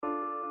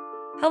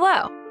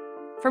Hello!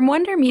 From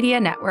Wonder Media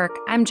Network,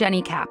 I'm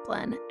Jenny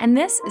Kaplan, and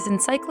this is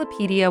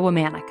Encyclopedia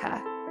Womanica.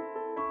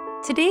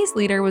 Today's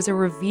leader was a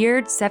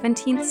revered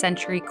 17th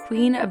century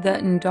queen of the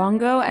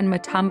Ndongo and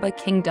Matamba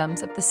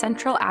kingdoms of the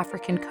Central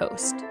African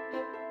coast.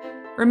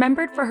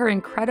 Remembered for her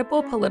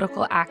incredible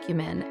political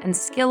acumen and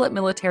skill at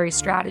military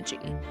strategy,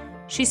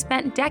 she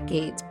spent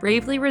decades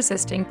bravely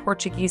resisting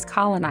Portuguese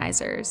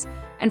colonizers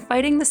and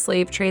fighting the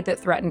slave trade that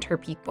threatened her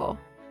people.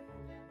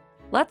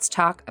 Let's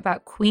talk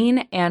about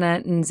Queen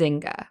Ana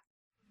Nzinga.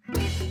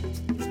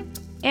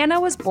 Ana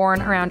was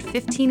born around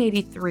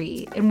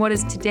 1583 in what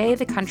is today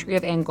the country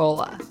of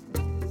Angola.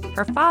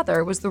 Her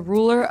father was the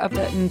ruler of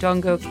the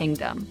Ndongo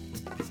kingdom.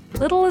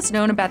 Little is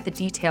known about the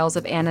details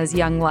of Ana's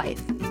young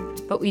life,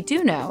 but we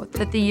do know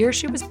that the year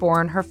she was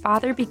born, her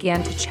father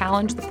began to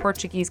challenge the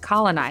Portuguese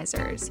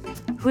colonizers,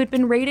 who had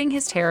been raiding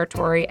his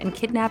territory and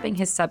kidnapping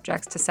his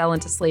subjects to sell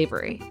into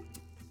slavery.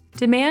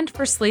 Demand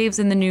for slaves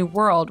in the New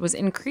World was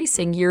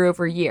increasing year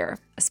over year,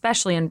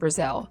 especially in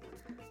Brazil,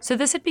 so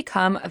this had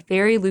become a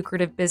very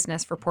lucrative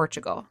business for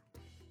Portugal.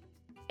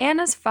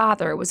 Ana's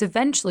father was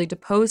eventually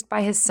deposed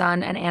by his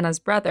son and Ana's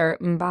brother,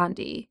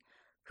 Mbandi,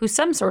 who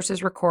some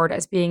sources record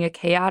as being a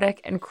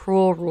chaotic and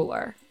cruel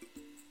ruler.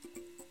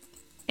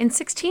 In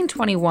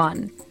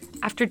 1621,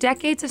 after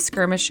decades of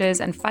skirmishes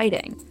and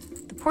fighting,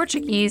 the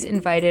Portuguese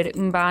invited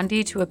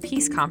Mbandi to a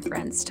peace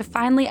conference to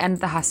finally end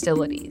the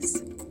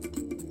hostilities.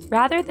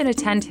 Rather than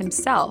attend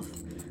himself,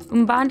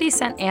 Mbandi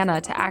sent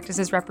Ana to act as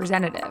his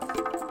representative.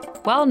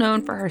 Well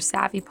known for her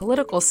savvy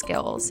political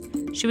skills,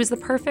 she was the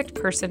perfect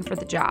person for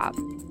the job.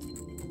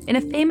 In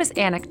a famous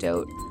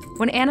anecdote,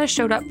 when Ana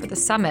showed up for the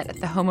summit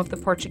at the home of the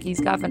Portuguese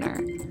governor,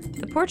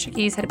 the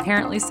Portuguese had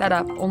apparently set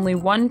up only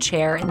one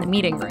chair in the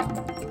meeting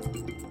room.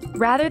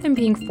 Rather than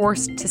being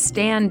forced to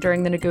stand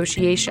during the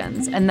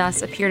negotiations and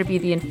thus appear to be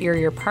the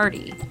inferior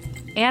party,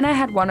 Ana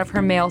had one of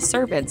her male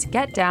servants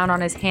get down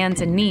on his hands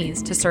and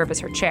knees to serve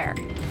as her chair.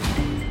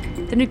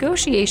 The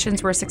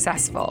negotiations were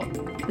successful,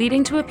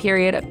 leading to a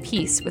period of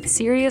peace with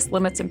serious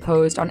limits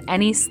imposed on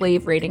any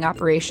slave raiding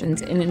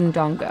operations in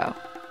Ndongo.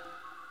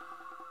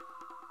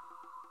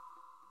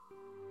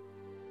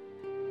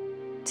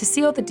 To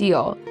seal the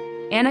deal,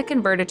 Ana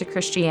converted to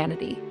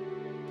Christianity.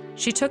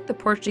 She took the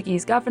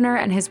Portuguese governor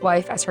and his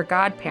wife as her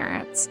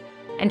godparents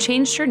and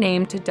changed her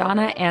name to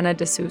Dona Ana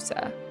de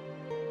Sousa.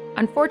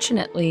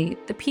 Unfortunately,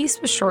 the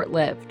peace was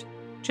short-lived.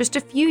 Just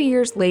a few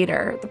years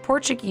later, the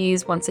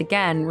Portuguese once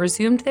again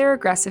resumed their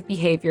aggressive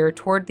behavior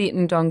toward the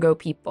Ndongo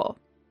people.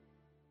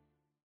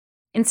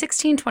 In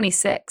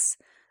 1626,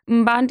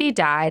 Mbandi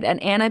died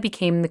and Ana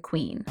became the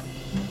queen.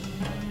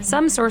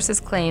 Some sources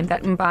claim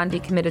that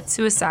Mbandi committed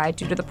suicide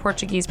due to the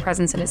Portuguese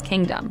presence in his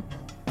kingdom.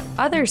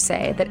 Others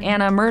say that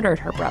Ana murdered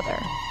her brother.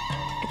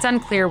 It's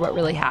unclear what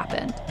really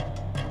happened.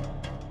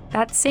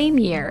 That same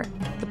year,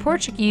 the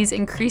Portuguese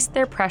increased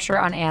their pressure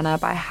on Ana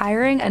by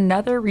hiring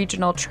another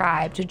regional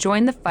tribe to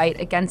join the fight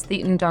against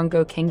the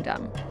Ndongo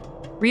kingdom.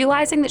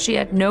 Realizing that she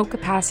had no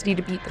capacity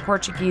to beat the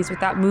Portuguese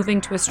without moving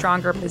to a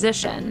stronger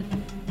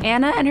position,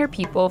 Ana and her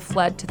people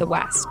fled to the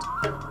west.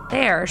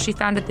 There, she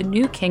founded the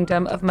new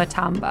kingdom of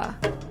Matamba.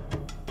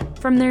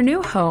 From their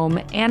new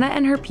home, Ana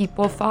and her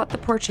people fought the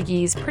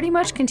Portuguese pretty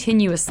much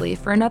continuously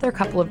for another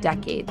couple of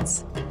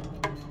decades.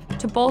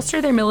 To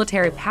bolster their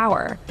military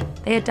power,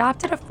 they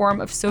adopted a form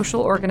of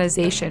social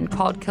organization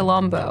called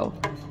quilombo,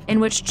 in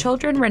which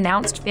children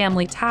renounced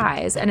family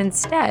ties and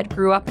instead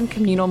grew up in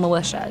communal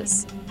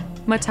militias.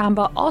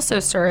 Matamba also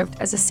served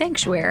as a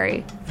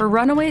sanctuary for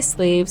runaway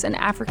slaves and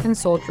African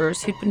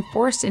soldiers who'd been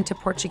forced into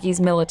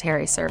Portuguese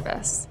military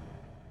service.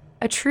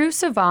 A true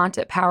savant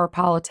at power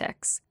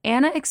politics,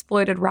 Ana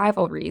exploited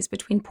rivalries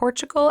between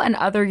Portugal and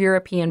other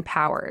European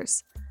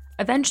powers,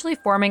 eventually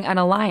forming an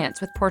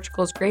alliance with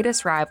Portugal's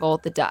greatest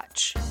rival, the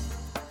Dutch.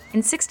 In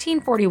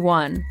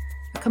 1641,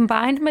 a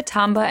combined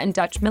Matamba and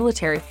Dutch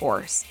military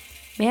force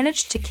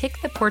managed to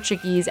kick the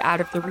Portuguese out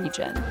of the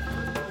region.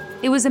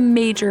 It was a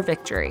major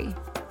victory.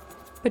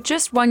 But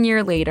just 1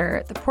 year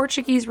later, the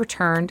Portuguese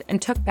returned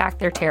and took back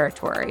their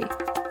territory,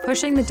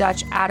 pushing the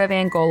Dutch out of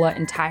Angola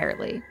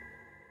entirely.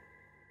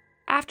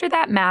 After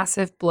that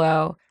massive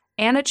blow,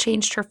 Ana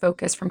changed her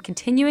focus from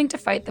continuing to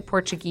fight the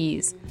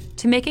Portuguese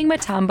to making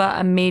Matamba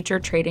a major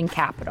trading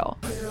capital.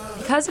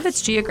 Because of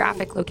its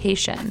geographic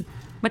location,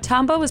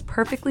 Matamba was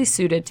perfectly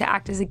suited to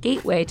act as a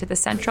gateway to the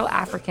Central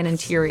African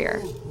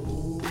interior.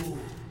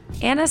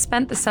 Ana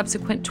spent the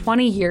subsequent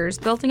 20 years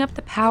building up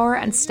the power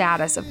and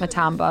status of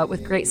Matamba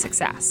with great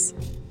success.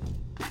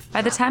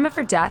 By the time of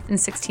her death in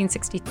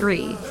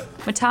 1663,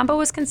 Matamba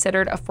was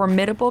considered a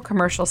formidable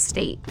commercial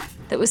state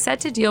that was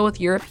set to deal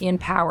with European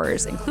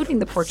powers, including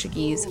the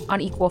Portuguese, on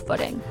equal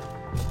footing.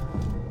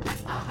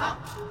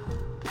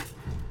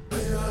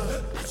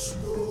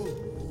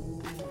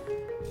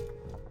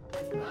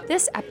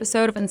 This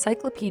episode of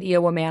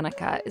Encyclopedia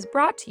Womanica is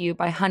brought to you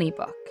by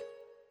HoneyBook.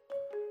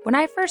 When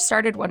I first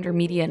started Wonder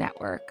Media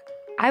Network,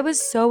 I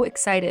was so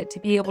excited to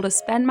be able to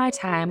spend my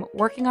time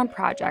working on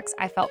projects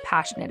I felt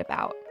passionate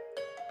about.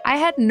 I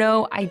had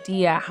no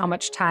idea how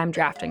much time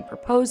drafting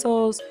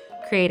proposals,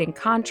 creating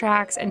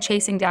contracts, and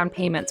chasing down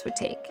payments would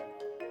take.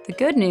 The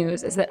good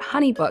news is that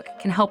HoneyBook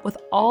can help with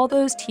all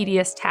those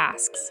tedious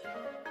tasks,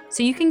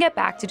 so you can get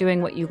back to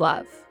doing what you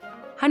love.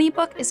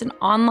 HoneyBook is an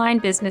online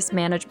business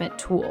management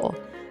tool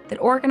that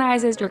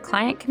organizes your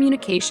client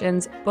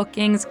communications,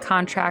 bookings,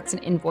 contracts,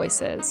 and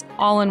invoices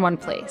all in one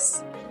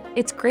place.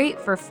 It's great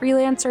for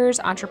freelancers,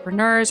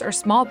 entrepreneurs, or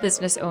small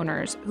business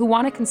owners who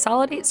want to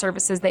consolidate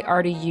services they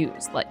already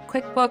use, like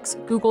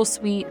QuickBooks, Google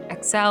Suite,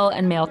 Excel,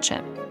 and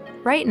MailChimp.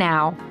 Right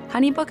now,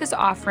 HoneyBook is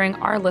offering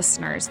our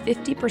listeners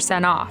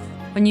 50% off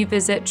when you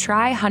visit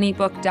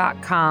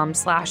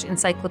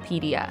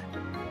tryhoneybook.com/encyclopedia.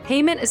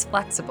 Payment is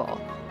flexible,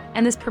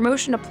 and this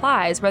promotion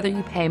applies whether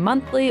you pay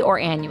monthly or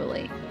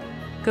annually.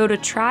 Go to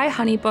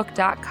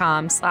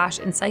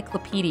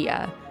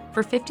tryhoneybook.com/encyclopedia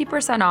for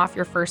 50% off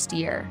your first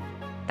year.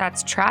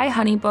 That's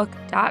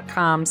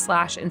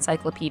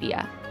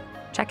tryhoneybook.com/encyclopedia.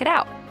 Check it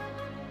out.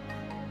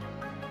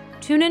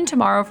 Tune in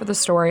tomorrow for the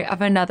story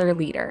of another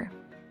leader.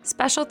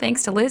 Special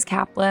thanks to Liz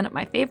Kaplan,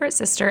 my favorite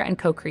sister and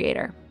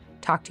co-creator.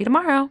 Talk to you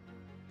tomorrow.